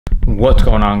What's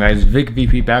going on, guys? Vic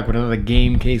VP back with another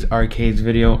Game Case Arcades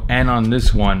video, and on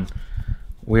this one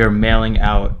we are mailing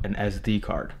out an SD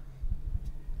card.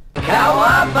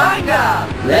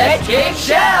 Cowabunga! Let's kick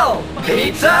shell!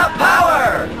 Pizza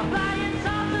power!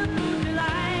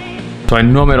 So I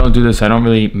normally don't do this. I don't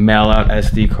really mail out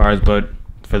SD cards, but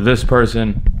for this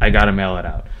person I gotta mail it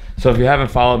out. So if you haven't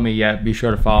followed me yet, be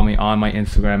sure to follow me on my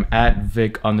Instagram at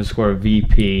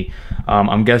Vic_VP.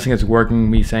 I'm guessing it's working,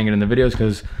 me saying it in the videos,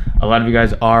 because a lot of you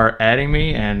guys are adding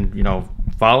me and, you know,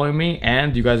 following me,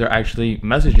 and you guys are actually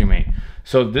messaging me.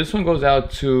 So this one goes out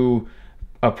to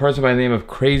a person by the name of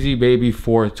Crazy Baby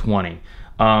 420.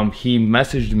 He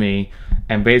messaged me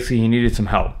and basically he needed some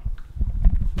help.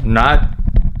 Not,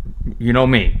 you know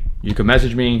me, you can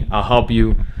message me, I'll help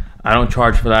you. I don't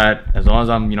charge for that. As long as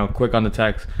I'm, you know, quick on the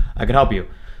text, I can help you.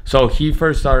 So he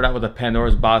first started out with a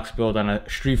Pandora's box build on a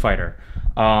Street Fighter.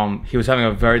 He was having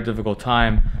a very difficult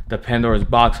time. The Pandora's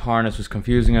box harness was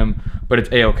confusing him, but it's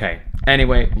a-okay.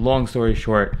 Anyway, long story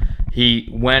short, he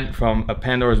went from a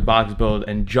Pandora's box build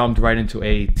and jumped right into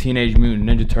a Teenage Mutant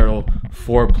Ninja Turtle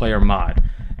 4-player mod.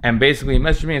 And basically he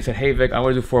messaged me and said, "Hey Vic, I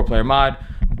want to do 4-player mod.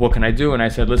 What can I do?" And I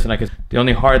said, "Listen, the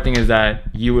only hard thing is that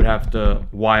you would have to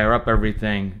wire up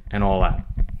everything and all that."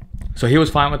 So he was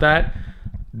fine with that.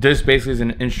 This basically is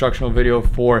an instructional video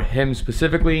for him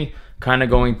specifically, kind of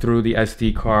going through the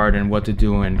SD card and what to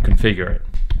do and configure it.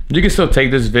 You can still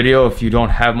take this video if you don't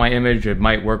have my image. It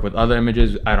might work with other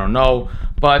images, I don't know.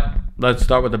 But let's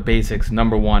start with the basics.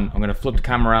 Number one, I'm gonna flip the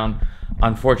camera around.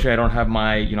 Unfortunately, I don't have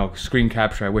my, you know, screen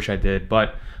capture. I wish I did,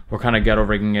 but we're kind of ghetto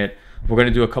rigging it. We're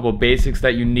gonna do a couple basics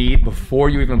that you need before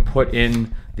you even put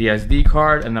in the SD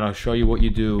card, and then I'll show you what you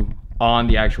do on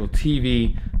the actual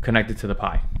TV connected to the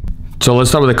Pi. So let's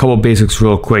start with a couple basics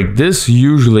real quick. This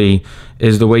usually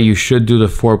is the way you should do the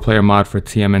 4-player mod for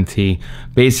TMNT.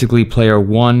 Basically, player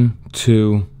 1,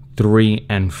 2, 3,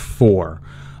 and 4.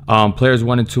 Players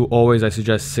 1 and 2, always I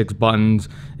suggest 6 buttons.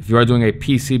 If you are doing a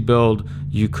PC build,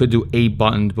 you could do 8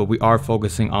 buttons, but we are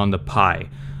focusing on the Pi.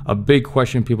 A big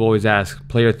question people always ask,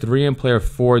 player 3 and player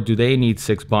 4, do they need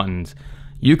 6 buttons?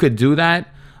 You could do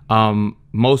that.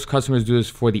 Most customers do this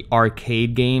for the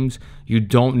arcade games. You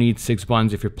don't need 6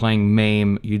 buttons. If you're playing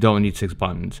MAME, you don't need 6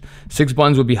 buttons. 6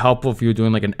 buttons would be helpful if you're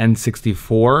doing like an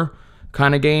N64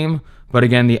 kind of game. But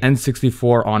again, the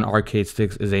N64 on arcade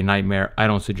sticks is a nightmare. I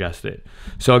don't suggest it.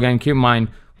 So again, keep in mind,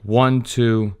 1,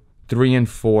 2, 3, and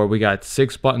 4. We got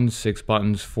 6 buttons, 6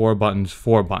 buttons, 4 buttons,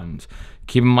 4 buttons.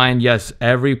 Keep in mind, yes,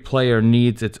 every player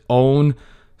needs its own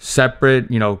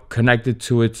separate, you know, connected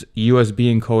to its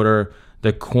USB encoder,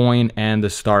 the coin and the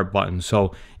start button.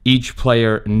 So each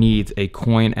player needs a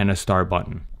coin and a start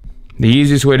button. The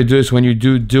easiest way to do this, when you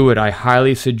do it, I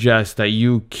highly suggest that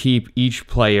you keep each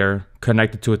player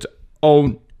connected to its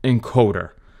own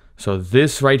encoder. So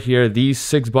this right here, these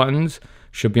 6 buttons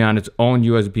should be on its own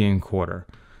USB encoder.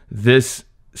 This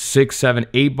 6, 7,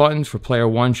 8 buttons for player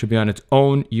 1 should be on its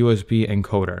own USB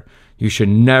encoder. You should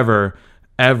never,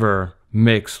 ever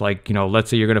mix, like, you know,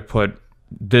 let's say you're gonna put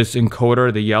this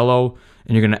encoder, the yellow,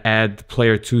 and you're gonna add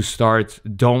player 2 starts.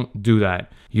 Don't do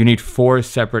that. You need 4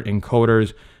 separate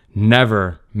encoders.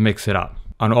 Never mix it up.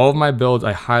 On all of my builds,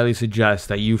 I highly suggest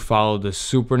that you follow the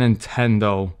Super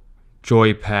Nintendo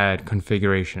joypad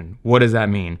configuration. What does that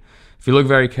mean? If you look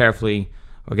very carefully,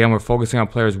 again, we're focusing on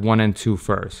players 1 and 2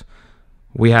 first.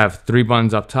 We have 3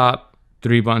 buttons up top,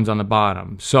 3 buttons on the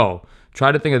bottom. So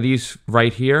try to think of these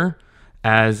right here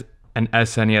as an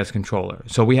SNES controller.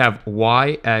 So we have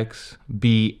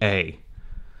YXBA.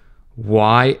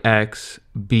 YXBA.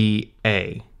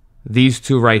 These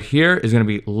 2 right here is going to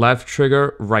be left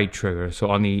trigger, right trigger. So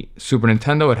on the Super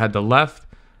Nintendo, it had the left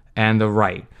and the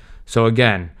right. So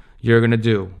again, you're going to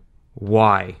do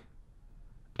Y,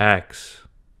 X,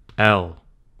 L,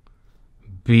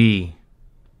 B,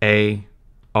 A,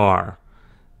 R.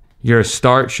 Your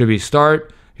start should be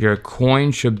start. Your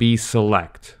coin should be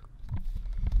select.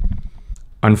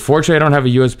 Unfortunately, I don't have a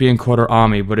USB encoder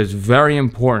on me, but it's very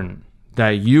important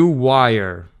that you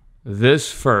wire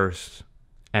this first,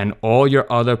 and all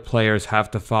your other players have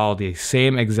to follow the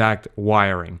same exact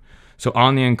wiring. So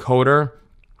on the encoder,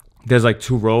 there's like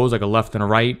 2 rows, like a left and a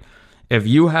right. If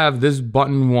you have this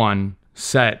button 1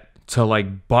 set to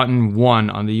like button 1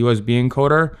 on the USB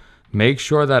encoder, make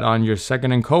sure that on your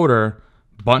second encoder,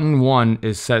 button 1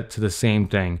 is set to the same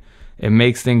thing. It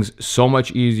makes things so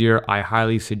much easier. I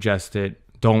highly suggest it.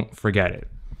 Don't forget it.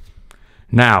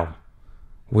 Now,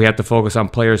 we have to focus on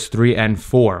players 3 and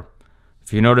 4.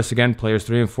 If you notice again, players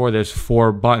 3 and 4, there's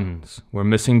 4 buttons. We're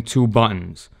missing 2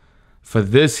 buttons. For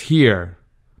this here,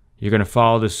 you're going to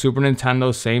follow the Super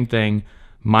Nintendo, same thing,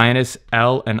 minus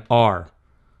L and R.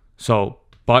 So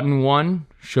Button 1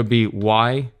 should be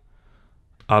Y.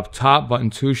 Up top, button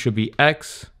 2 should be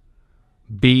X,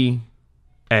 B,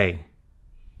 A.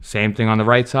 Same thing on the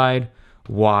right side,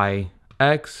 Y,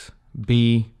 X,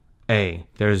 B, A.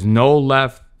 There's no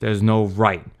left, there's no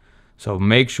right. So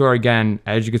make sure, again,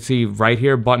 as you can see right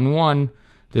here, button 1,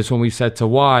 this one we set to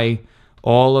Y,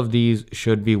 all of these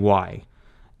should be Y.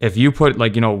 If you put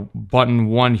like, button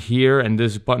 1 here and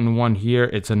this button 1 here,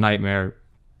 it's a nightmare.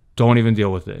 Don't even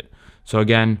deal with it. So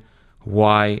again,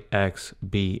 Y, X,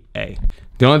 B, A.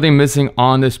 The only thing missing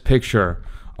on this picture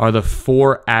are the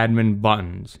 4 admin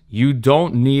buttons. You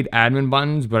don't need admin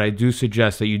buttons, but I do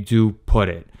suggest that you do put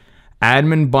it.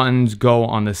 Admin buttons go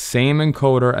on the same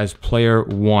encoder as player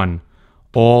 1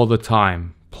 all the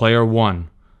time. Player 1.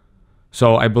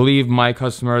 So I believe my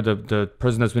customer, the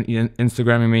person that's been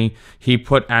Instagramming me, he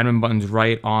put admin buttons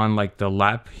right on like the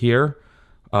lap here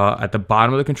at the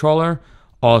bottom of the controller.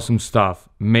 Awesome stuff.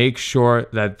 Make sure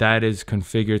that that is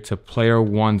configured to player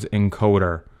 1's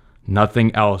encoder.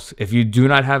 Nothing else. If you do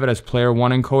not have it as player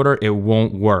 1 encoder, it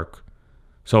won't work.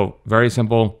 So very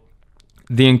simple.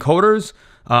 The encoders,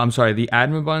 the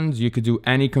admin buttons, you could do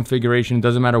any configuration. It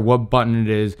doesn't matter what button it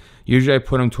is. Usually I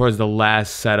put them towards the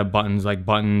last set of buttons, like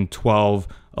button 12,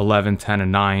 11, 10,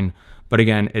 and 9. But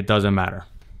again, it doesn't matter.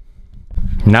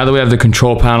 Now that we have the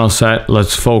control panel set,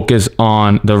 let's focus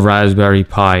on the Raspberry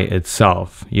Pi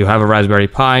itself. You have a Raspberry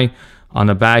Pi. On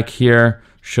the back here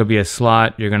should be a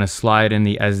slot. You're going to slide in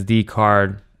the SD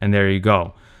card, and there you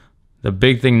go. The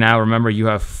big thing now, remember, you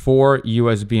have 4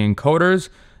 USB encoders.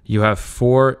 You have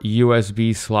 4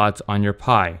 USB slots on your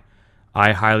Pi.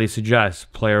 I highly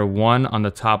suggest player 1 on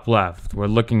the top left. We're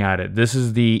looking at it. This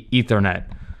is the Ethernet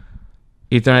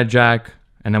jack.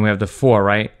 And then we have the 4,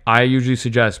 right? I usually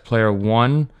suggest player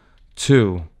 1,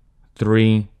 2,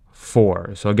 3,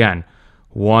 4. So again,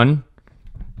 1,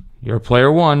 your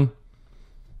player 1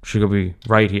 should be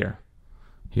right here.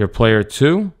 Your player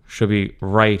 2 should be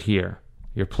right here.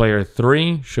 Your player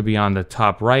 3 should be on the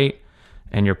top right.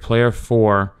 And your player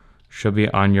 4 should be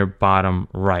on your bottom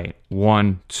right.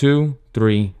 1, 2,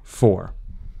 3, 4.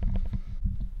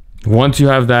 Once you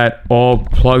have that all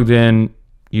plugged in,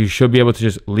 you should be able to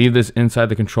just leave this inside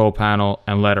the control panel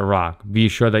and let it rock. Be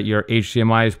sure that your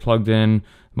HDMI is plugged in.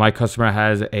 My customer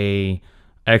has a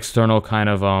external kind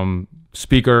of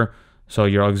speaker. So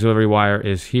your auxiliary wire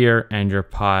is here and your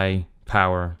Pi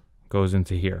power goes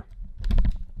into here.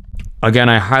 Again,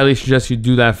 I highly suggest you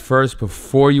do that first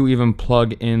before you even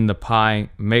plug in the Pi.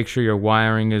 Make sure your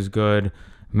wiring is good.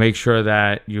 Make sure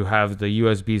that you have the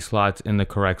USB slots in the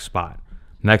correct spot.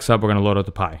 Next up, we're gonna load up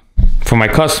the Pi. For my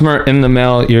customer, in the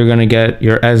mail, you're gonna get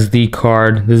your SD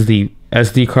card. This is the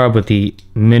SD card, but the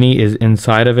mini is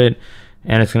inside of it,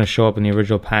 and it's gonna show up in the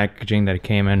original packaging that it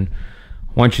came in.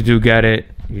 Once you do get it,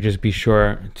 you just be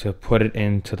sure to put it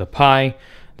into the Pi.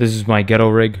 This is my ghetto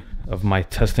rig of my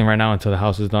testing right now until the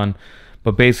house is done.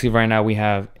 But basically right now we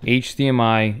have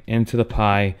HDMI into the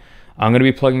Pi. I'm gonna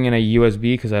be plugging in a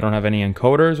USB because I don't have any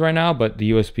encoders right now, but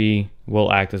the USB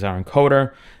will act as our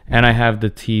encoder. And I have the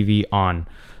TV on.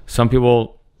 Some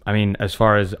people, I mean, as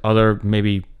far as other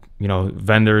maybe,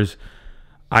 vendors,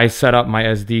 I set up my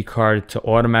SD card to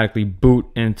automatically boot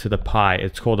into the Pi.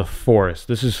 It's called a force.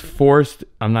 This is forced.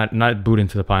 I'm not boot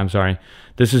into the Pi, I'm sorry.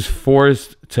 This is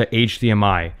forced to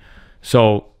HDMI.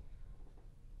 So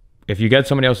if you get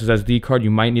somebody else's SD card,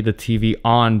 you might need the TV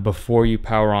on before you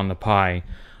power on the Pi.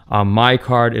 On my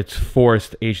card, it's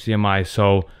forced HDMI,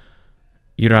 so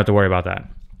you don't have to worry about that.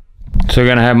 So you're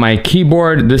gonna have my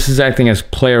keyboard. This is acting as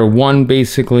player 1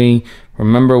 basically.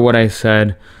 Remember what I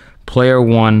said. Player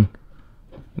 1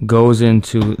 goes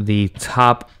into the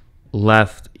top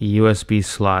left USB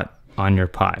slot on your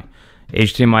Pi.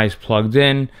 HDMI is plugged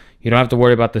in. You don't have to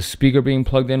worry about the speaker being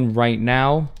plugged in right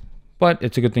now, but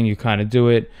it's a good thing you kind of do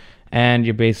it. And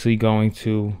you're basically going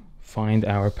to find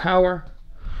our power.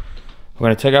 We're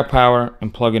gonna take our power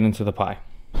and plug it into the Pi.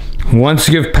 Once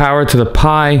you give power to the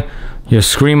Pi, your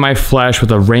screen might flash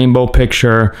with a rainbow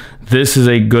picture. This is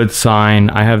a good sign.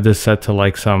 I have this set to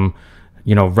like some,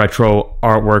 retro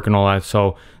artwork and all that.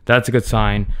 So that's a good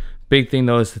sign. Big thing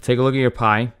though is to take a look at your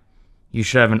Pi. You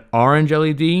should have an orange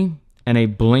LED and a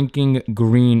blinking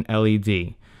green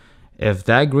LED. If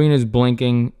that green is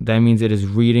blinking, that means it is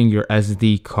reading your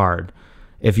SD card.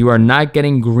 If you are not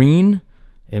getting green,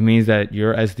 it means that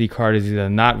your SD card is either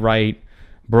not right,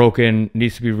 broken,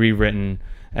 needs to be rewritten.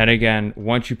 And again,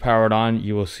 once you power it on,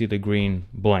 you will see the green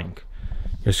blink.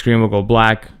 Your screen will go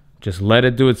black. Just let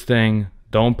it do its thing.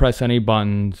 Don't press any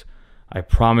buttons. I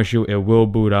promise you it will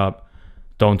boot up.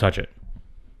 Don't touch it.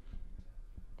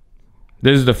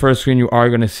 This is the first screen you are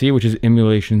going to see, which is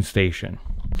Emulation Station.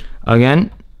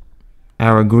 Again,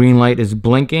 Our green light is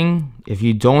blinking. If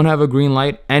you don't have a green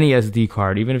light, any SD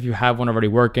card, even if you have one already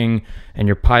working and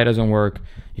your Pi doesn't work,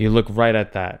 you look right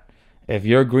at that. If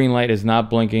your green light is not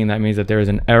blinking, that means that there is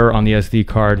an error on the SD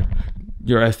card.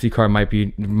 Your SD card might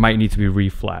need to be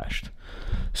reflashed.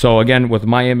 So again, with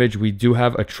my image, we do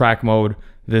have a track mode.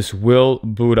 This will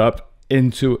boot up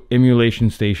into emulation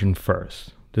station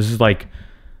first. This is like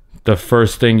the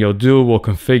first thing you'll do. We'll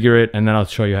configure it and then I'll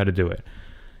show you how to do it.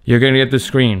 You're gonna get the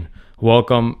screen.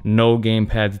 Welcome, no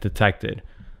gamepads detected.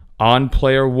 On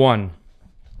player 1,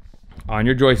 on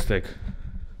your joystick,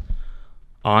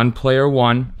 on player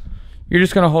 1, you're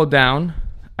just gonna hold down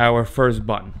our first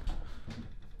button.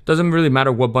 Doesn't really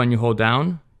matter what button you hold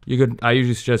down. I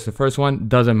usually suggest the first one,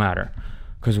 doesn't matter.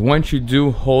 Because once you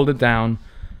do hold it down,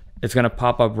 it's gonna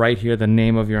pop up right here, the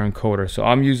name of your encoder. So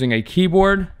I'm using a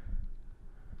keyboard,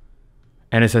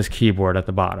 and it says keyboard at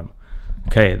the bottom.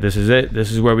 Okay, this is it.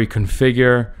 This is where we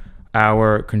configure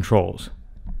our controls.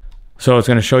 So it's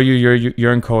gonna show you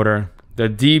your encoder. The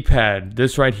D-pad,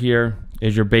 this right here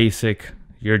is your basic,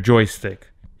 your joystick.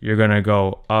 You're gonna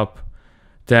go up,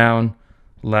 down,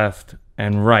 left,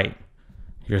 and right.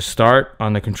 Your start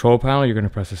on the control panel, you're gonna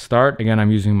press a start. Again,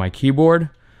 I'm using my keyboard.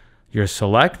 Your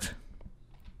select.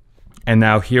 And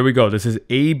now here we go. This is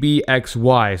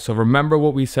ABXY. So remember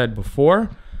what we said before.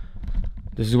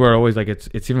 This is where always, like,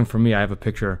 it's even for me, I have a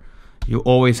picture. You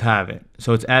always have it.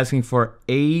 So it's asking for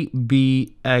ABXY.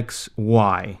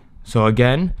 So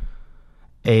again,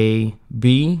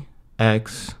 ABXY.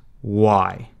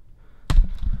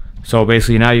 So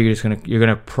basically now you're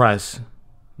gonna press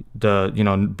the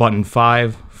button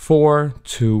 5, 4,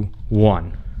 2,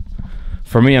 1.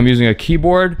 For me, I'm using a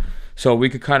keyboard, so we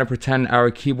could kind of pretend our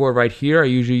keyboard right here. I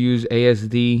usually use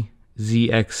ASD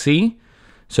ZXC.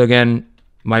 So again,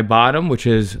 my bottom, which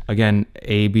is again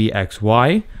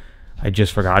ABXY. I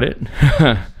just forgot it.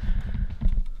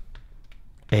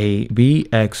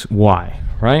 ABXY,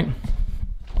 right?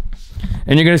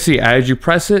 And you're gonna see as you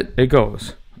press it, it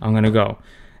goes. I'm gonna go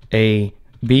ABXY.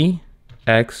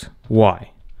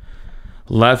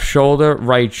 Left shoulder,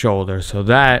 right shoulder. So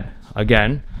that,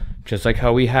 again, just like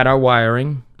how we had our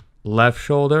wiring, left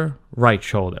shoulder, right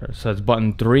shoulder. So that's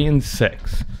button 3 and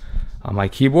 6. On my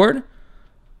keyboard,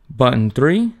 button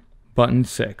 3, button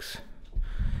 6.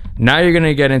 Now you're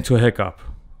gonna get into a hiccup.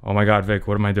 Oh my God, Vic,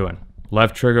 what am I doing?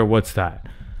 Left trigger, what's that?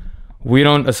 We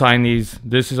don't assign these.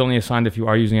 This is only assigned if you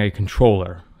are using a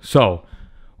controller. So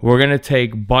we're gonna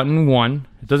take button 1.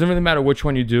 It doesn't really matter which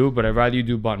one you do, but I'd rather you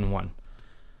do button 1.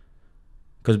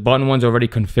 Because button 1's already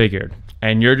configured.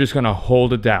 And you're just gonna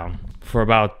hold it down for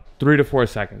about 3 to 4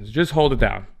 seconds. Just hold it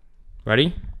down.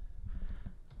 Ready?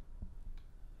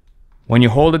 When you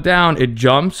hold it down, it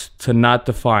jumps to not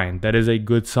defined. That is a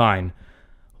good sign.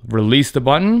 Release the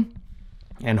button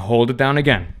and hold it down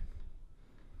again.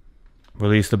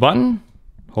 Release the button,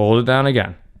 hold it down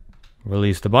again.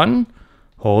 Release the button,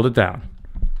 hold it down.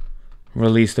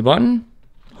 Release the button,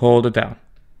 hold it down.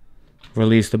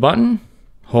 Release the button,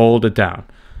 hold it down.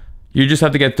 You just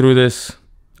have to get through this.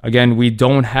 Again, we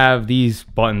don't have these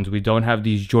buttons. We don't have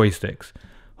these joysticks.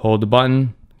 Hold the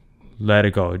button, let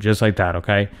it go, just like that,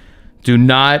 okay? Do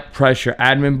not press your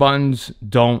admin buttons.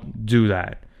 Don't do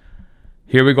that.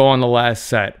 Here we go on the last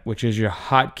set, which is your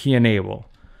hotkey enable.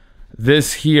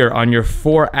 This here on your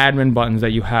 4 admin buttons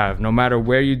that you have, no matter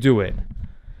where you do it.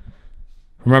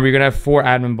 Remember, you're gonna have 4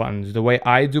 admin buttons. The way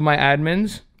I do my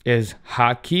admins is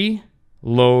hotkey,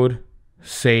 load,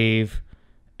 save,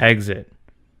 exit.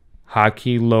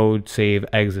 Hotkey, load, save,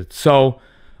 exit. So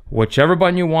whichever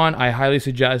button you want, I highly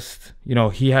suggest,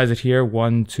 he has it here,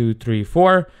 1, 2, 3,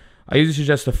 4. I usually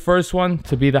suggest the first one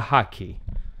to be the hotkey.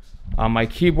 On my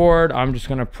keyboard, I'm just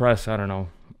gonna press, I don't know,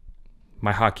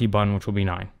 my hotkey button, which will be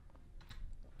 9.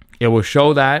 It will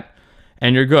show that,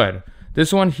 and you're good.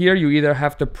 This one here, you either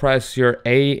have to press your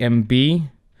A and B,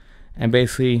 and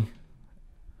basically,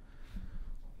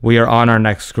 we are on our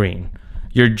next screen.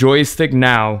 Your joystick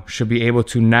now should be able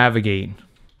to navigate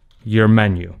your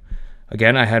menu.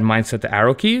 Again, I had mine set to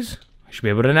arrow keys. I should be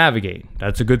able to navigate.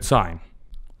 That's a good sign.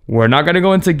 We're not gonna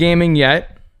go into gaming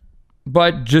yet,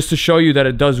 but just to show you that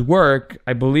it does work,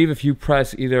 I believe if you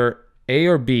press either A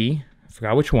or B, I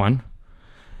forgot which one,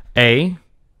 A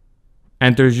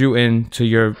enters you into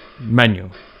your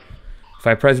menu. If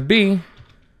I press B,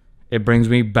 it brings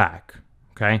me back,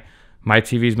 okay? My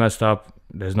TV's messed up.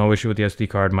 There's no issue with the SD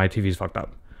card. My TV's fucked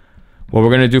up. What we're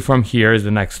gonna do from here is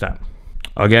the next step.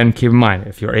 Again, keep in mind,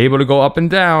 if you're able to go up and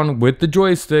down with the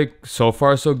joystick, so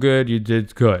far so good, you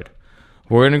did good.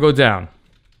 We're gonna go down.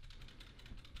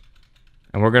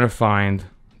 And we're gonna find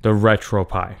the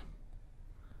Retropi.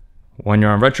 When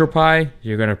you're on Retropi,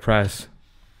 you're gonna press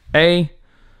A,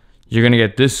 you're gonna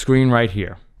get this screen right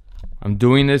here. I'm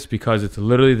doing this because it's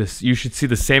literally this. You should see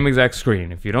the same exact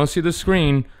screen. If you don't see the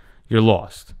screen, you're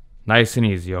lost. Nice and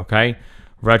easy, okay?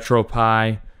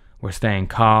 Retropi, we're staying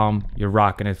calm. You're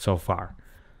rocking it so far.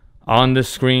 On this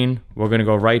screen, we're gonna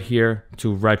go right here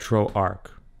to RetroArch.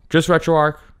 Just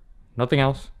RetroArch, nothing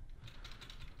else.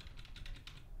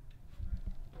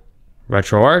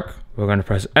 RetroArch, we're gonna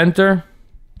press enter,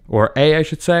 or A, I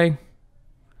should say.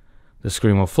 The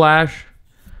screen will flash,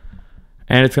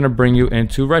 and it's gonna bring you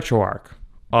into RetroArch.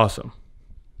 Awesome.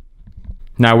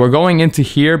 Now we're going into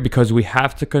here because we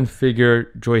have to configure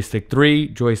joystick 3,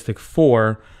 joystick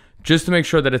 4, just to make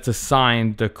sure that it's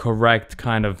assigned the correct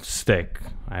kind of stick.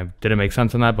 I didn't make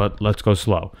sense on that, but let's go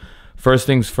slow. First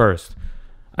things first.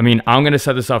 I mean, I'm gonna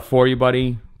set this up for you,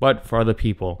 buddy, but for other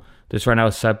people, this right now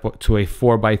is set to a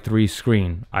 4:3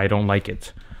 screen. I don't like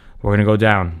it. We're gonna go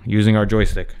down using our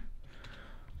joystick.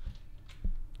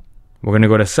 We're gonna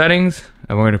go to settings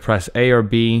and we're gonna press A or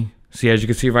B. See, as you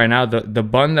can see right now, the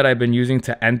button that I've been using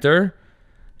to enter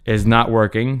is not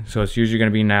working. So it's usually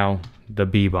gonna be now the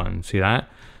B button. See that?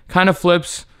 Kind of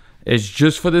flips. It's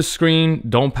just for this screen.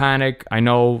 Don't panic. I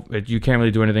know you can't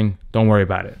really do anything. Don't worry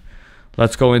about it.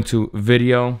 Let's go into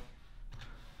video.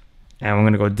 And we're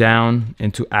gonna go down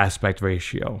into aspect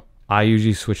ratio. I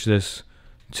usually switch this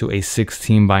to a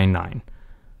 16:9.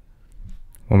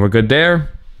 When we're good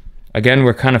there, again,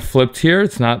 we're kind of flipped here.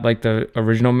 It's not like the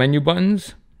original menu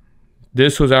buttons.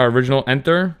 This was our original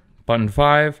enter, button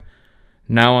 5.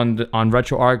 Now on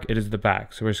RetroArch, it is the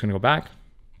back. So we're just gonna go back.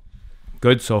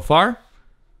 Good so far.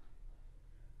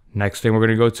 Next thing we're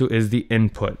gonna go to is the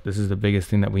input. This is the biggest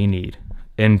thing that we need.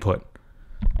 Input.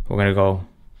 We're gonna go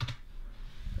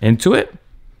into it.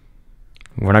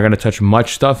 We're not gonna touch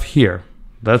much stuff here.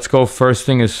 Let's go first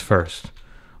thing is first.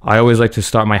 I always like to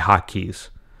start my hotkeys.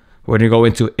 We're gonna go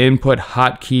into input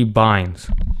hotkey binds.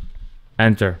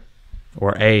 Enter,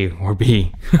 or A or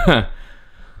B.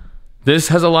 This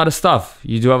has a lot of stuff.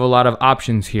 You do have a lot of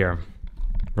options here.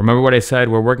 Remember what I said,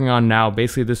 we're working on now,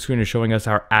 basically this screen is showing us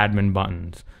our admin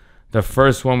buttons. The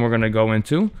first one we're gonna go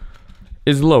into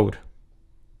is load.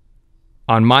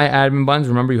 On my admin buttons,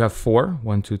 remember you have 4,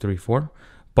 1, 2, 3, 4.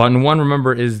 Button 1,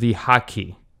 remember, is the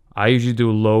hotkey. I usually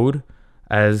do load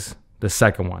as the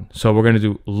second one. So we're gonna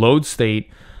do load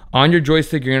state. On your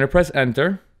joystick, you're gonna press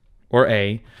enter or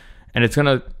A, and it's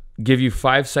gonna give you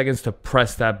 5 seconds to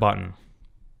press that button.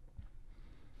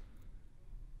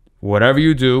 Whatever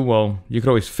you do, well, you could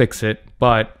always fix it,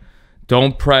 but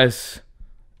don't press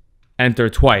enter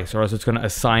twice or else it's gonna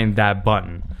assign that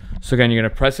button. So again, you're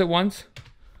gonna press it once,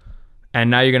 and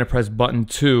now you're gonna press button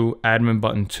 2, admin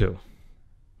button 2.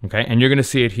 Okay, and you're gonna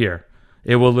see it here.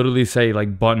 It will literally say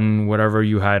like button, whatever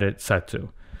you had it set to.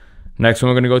 Next one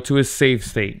we're gonna go to is save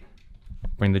state.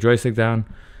 Bring the joystick down,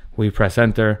 we press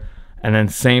enter, and then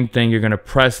same thing, you're gonna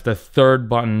press the 3rd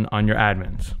button on your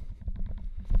admins.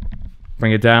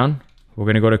 Bring it down, we're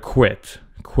gonna go to quit.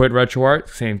 Quit RetroArch,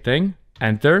 same thing,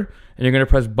 enter, and you're gonna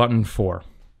press button 4.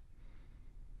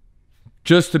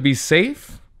 Just to be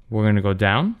safe, we're gonna go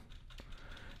down,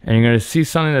 and you're gonna see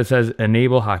something that says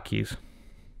enable hotkeys.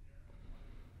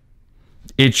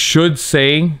 It should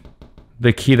say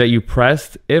the key that you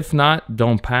pressed. If not,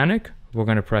 don't panic. We're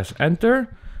gonna press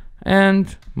enter,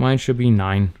 and mine should be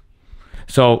 9.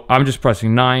 So I'm just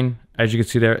pressing 9. As you can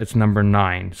see there, it's number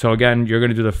 9. So again, you're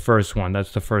gonna do the first one.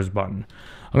 That's the first button.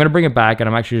 I'm gonna bring it back, and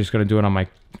I'm actually just gonna do it on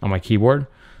my keyboard.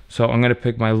 So I'm gonna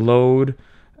pick my load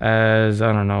as,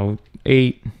 I don't know,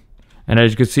 8. And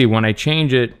as you can see, when I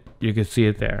change it, you can see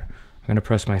it there. I'm gonna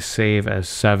press my save as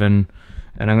 7,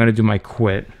 and I'm gonna do my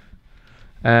quit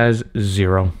as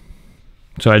 0.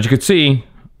 So as you can see,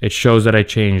 it shows that I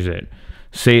changed it.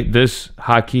 See, this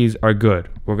hotkeys are good.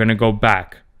 We're gonna go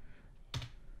back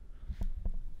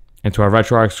into our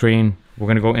RetroArch screen. We're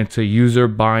gonna go into user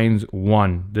binds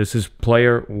 1. This is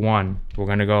player 1. We're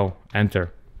gonna go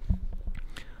enter.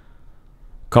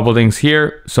 Couple things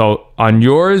here. So on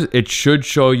yours, it should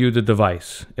show you the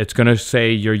device. It's gonna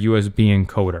say your USB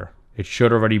encoder. It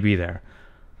should already be there.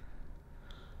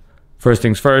 First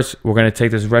things first, we're gonna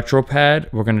take this retro pad.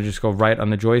 We're gonna just go right on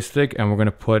the joystick, and we're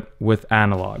gonna put with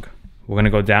analog. We're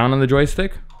gonna go down on the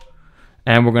joystick,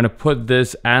 and we're gonna put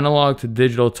this analog to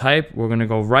digital type. We're gonna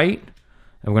go right,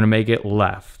 and we're gonna make it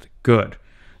left. Good.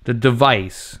 The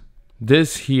device,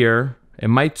 this here, it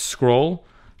might scroll,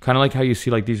 kind of like how you see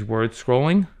like these words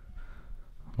scrolling.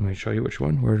 Let me show you which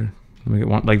one. Let me get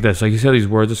one like this. Like you see how these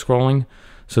words are scrolling?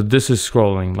 So this is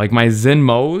scrolling. Like my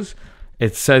Zinmos,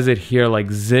 it says it here like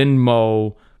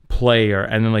Zinmo player,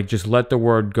 and then like just let the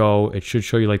word go. It should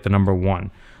show you like the number 1.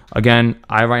 Again,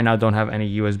 I right now don't have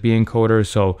any USB encoders,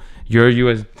 so your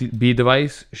USB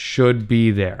device should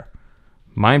be there.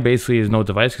 Mine basically is no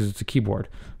device because it's a keyboard,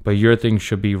 but your thing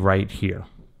should be right here.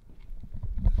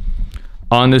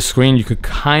 On this screen, you could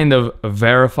kind of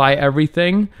verify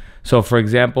everything. So for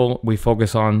example, we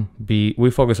focus on B, we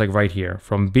focus like right here,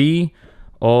 from B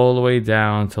all the way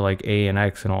down to like A and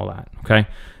X and all that, okay?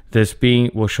 This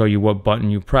B will show you what button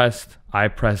you pressed. I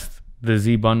pressed the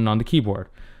Z button on the keyboard.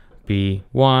 B,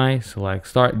 Y, select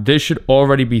start. This should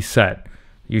already be set.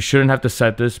 You shouldn't have to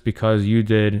set this because you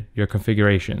did your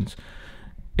configurations.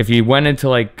 If you went into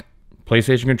like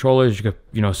PlayStation controllers, you could,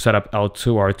 you know, set up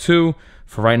L2, R2.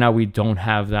 For right now, we don't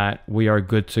have that. We are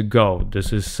good to go.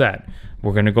 This is set.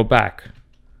 We're gonna go back.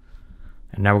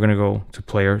 And now we're gonna go to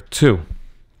player 2.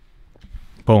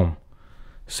 Boom.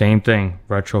 Same thing,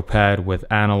 retro pad with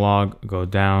analog, go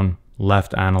down,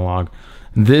 left analog.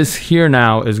 This here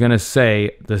now is gonna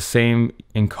say the same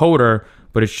encoder,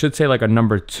 but it should say like a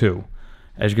number 2.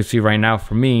 As you can see right now,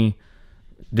 for me,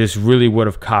 this really would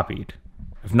have copied.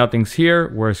 If nothing's here,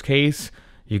 worst case,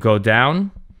 you go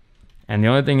down. And the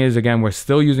only thing is, again, we're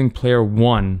still using player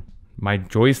 1, my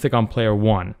joystick on player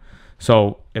 1.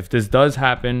 So if this does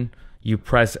happen, you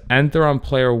press enter on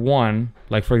player 1.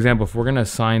 Like for example, if we're gonna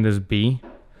assign this B,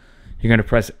 you're gonna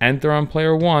press enter on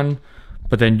player 1,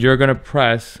 but then you're gonna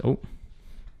press,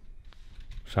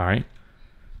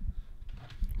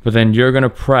 but then you're gonna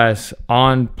press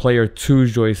on player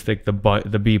 2's joystick the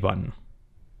B button.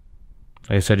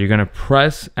 Like I said, you're gonna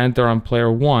press enter on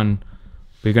player 1,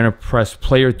 but you're gonna press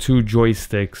player 2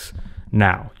 joysticks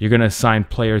now. You're gonna assign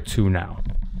player 2 now.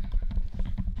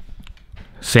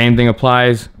 Same thing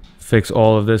applies. Fix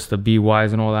all of this, the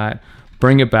BYs and all that.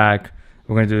 Bring it back.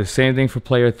 We're gonna do the same thing for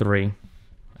player 3.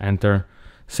 Enter.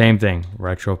 Same thing.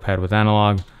 Retro pad with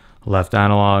analog, left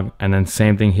analog, and then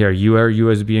same thing here. Your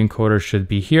USB encoder should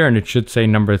be here, and it should say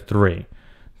number 3.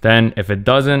 Then if it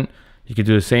doesn't, you can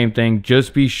do the same thing.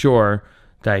 Just be sure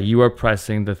that you are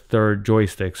pressing the 3rd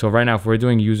joystick. So right now, if we're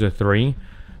doing user 3,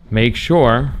 make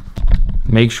sure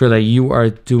that you are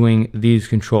doing these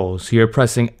controls. So you're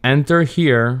pressing enter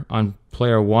here on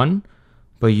player 1,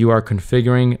 but you are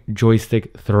configuring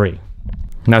joystick 3.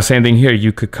 Now, same thing here.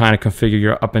 You could kind of configure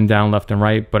your up and down, left and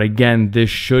right, but again, this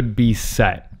should be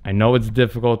set. I know it's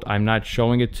difficult. I'm not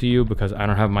showing it to you because I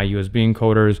don't have my USB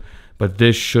encoders, but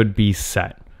this should be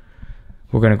set.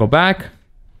 We're gonna go back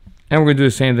and we're gonna do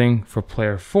the same thing for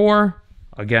player 4,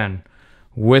 again,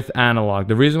 with analog.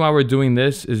 The reason why we're doing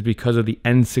this is because of the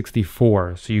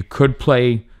N64. So you could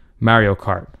play Mario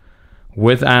Kart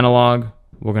with analog.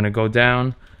 We're gonna go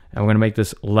down and we're gonna make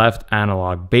this left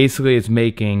analog. Basically, it's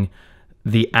making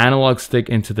the analog stick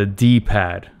into the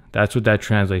D-pad. That's what that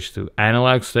translates to.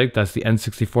 Analog stick, that's the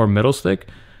N64 middle stick,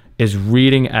 is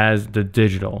reading as the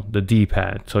digital, the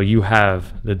D-pad. So you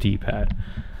have the D-pad.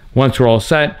 Once we're all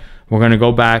set, we're gonna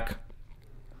go back.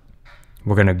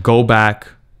 We're gonna go back.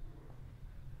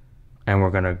 And we're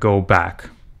gonna go back.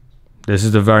 This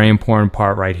is the very important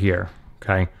part right here,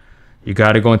 okay? You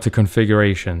gotta go into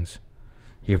configurations.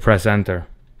 You press enter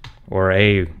or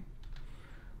A, and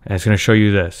it's gonna show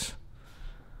you this.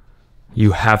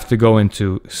 You have to go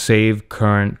into save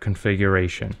current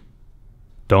configuration.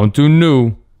 Don't do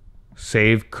new,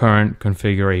 save current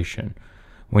configuration.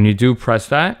 When you do press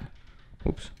that,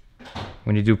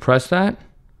 when you do press that,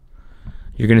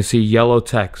 you're gonna see yellow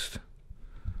text.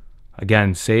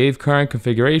 Again, save current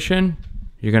configuration.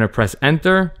 You're gonna press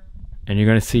enter and you're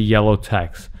gonna see yellow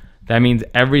text. That means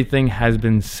everything has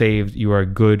been saved. You are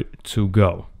good to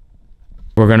go.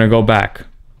 We're gonna go back.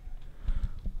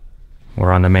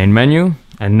 We're on the main menu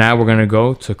and now we're gonna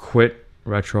go to quit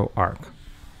RetroArch.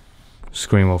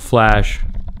 Screen will flash.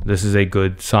 This is a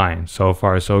good sign. So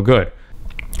far, so good.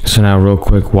 So now real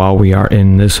quick, while we are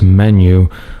in this menu,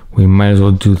 we might as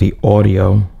well do the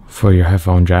audio for your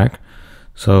headphone jack.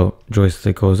 So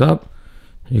joystick goes up,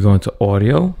 you go into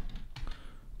audio.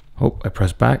 Oh, I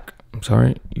press back. I'm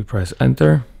sorry. You press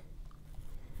enter.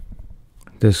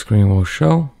 This screen will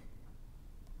show.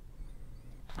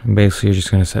 And basically you're just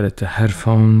going to set it to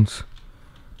headphones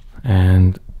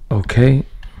and okay.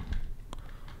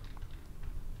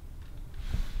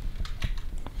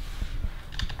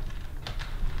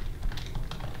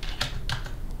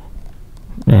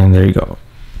 And there you go.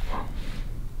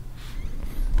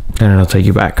 And it'll take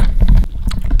you back.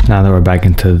 Now that we're back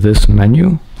into this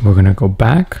menu, we're gonna go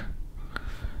back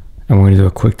and we're gonna do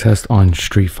a quick test on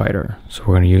Street Fighter. So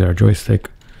we're gonna use our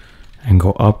joystick and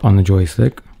go up on the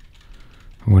joystick.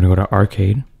 We're gonna go to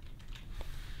arcade.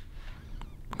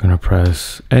 We're gonna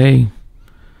press A.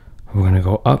 We're gonna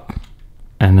go up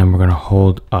and then we're gonna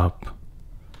hold up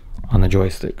on the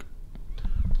joystick.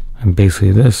 And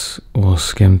basically this will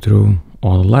skim through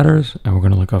all the letters, and we're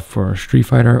gonna look up for Street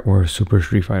Fighter or Super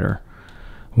Street Fighter.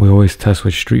 We always test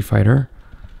with Street Fighter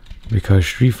because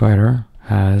Street Fighter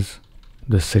has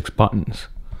the 6 buttons.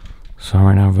 So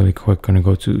right now, really quick, gonna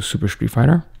go to Super Street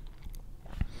Fighter.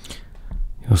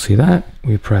 You'll see that.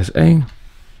 We press A.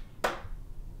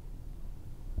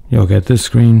 You'll get this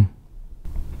screen,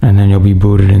 and then you'll be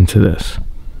booted into this.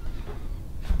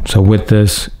 So with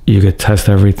this, you could test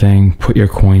everything, put your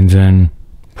coins in,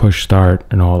 push start,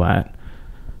 and all that.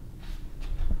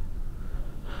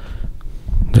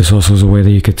 This also is a way that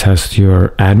you could test your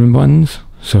admin buttons.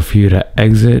 So for you to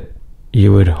exit,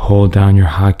 you would hold down your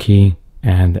hotkey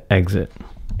and exit.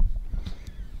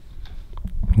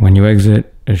 When you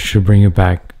exit, it should bring you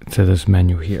back to this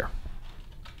menu here.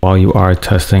 While you are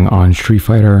testing on Street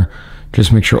Fighter,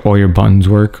 just make sure all your buttons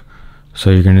work. So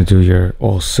you're gonna do your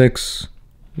all 6,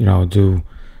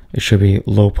 it should be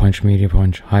low punch, medium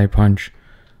punch, high punch,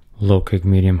 low kick,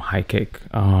 medium, high kick.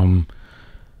 And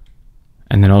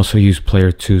then also use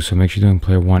player 2. So make sure you're doing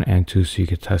player 1 and 2 so you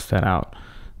can test that out.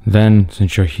 Then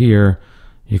since you're here,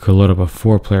 you could load up a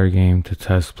 4-player game to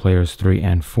test players 3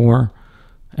 and 4.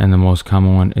 And the most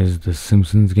common one is the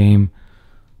Simpsons game.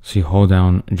 So you hold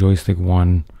down joystick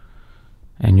 1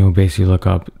 and you'll basically look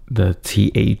up the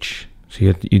TH. So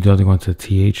you do have to go into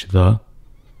TH, the.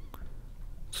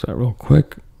 So that real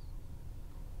quick.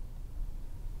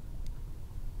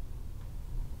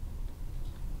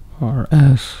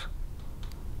 RS.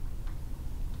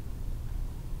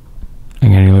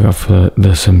 Again, you look up for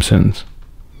the Simpsons.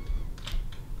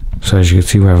 So as you can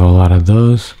see, we have a lot of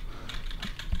those.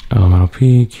 Elemental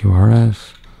P,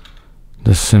 QRS.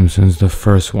 The Simpsons, the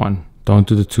first one. Don't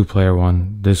do the 2-player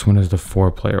one. This one is the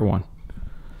 4-player one.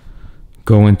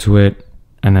 Go into it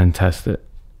and then test it.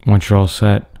 Once you're all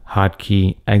set,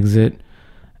 hotkey exit,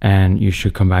 and you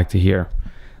should come back to here.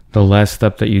 The last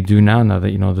step that you do now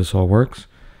that you know this all works,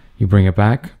 you bring it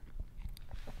back.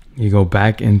 You go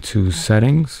back into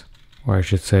settings, or I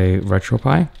should say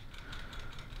Retropi.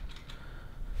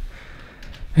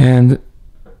 And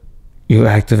you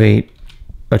activate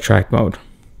attract mode.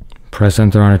 Press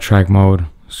enter on attract mode.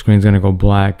 Screen's gonna go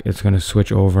black. It's gonna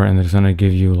switch over and it's gonna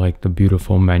give you like the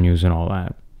beautiful menus and all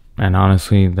that. And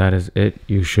honestly, that is it.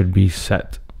 You should be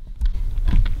set.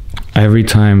 Every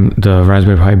time the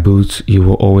Raspberry Pi boots, you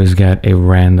will always get a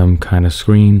random kind of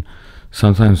screen.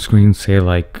 Sometimes screens say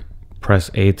like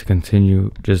press A to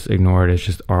continue. Just ignore it. It's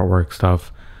just artwork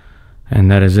stuff.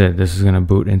 And that is it. This is gonna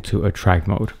boot into attract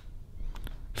mode.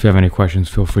 If you have any questions,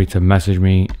 feel free to message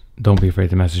me. Don't be afraid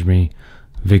to message me.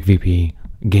 VicVP,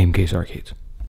 Game Case Arcades.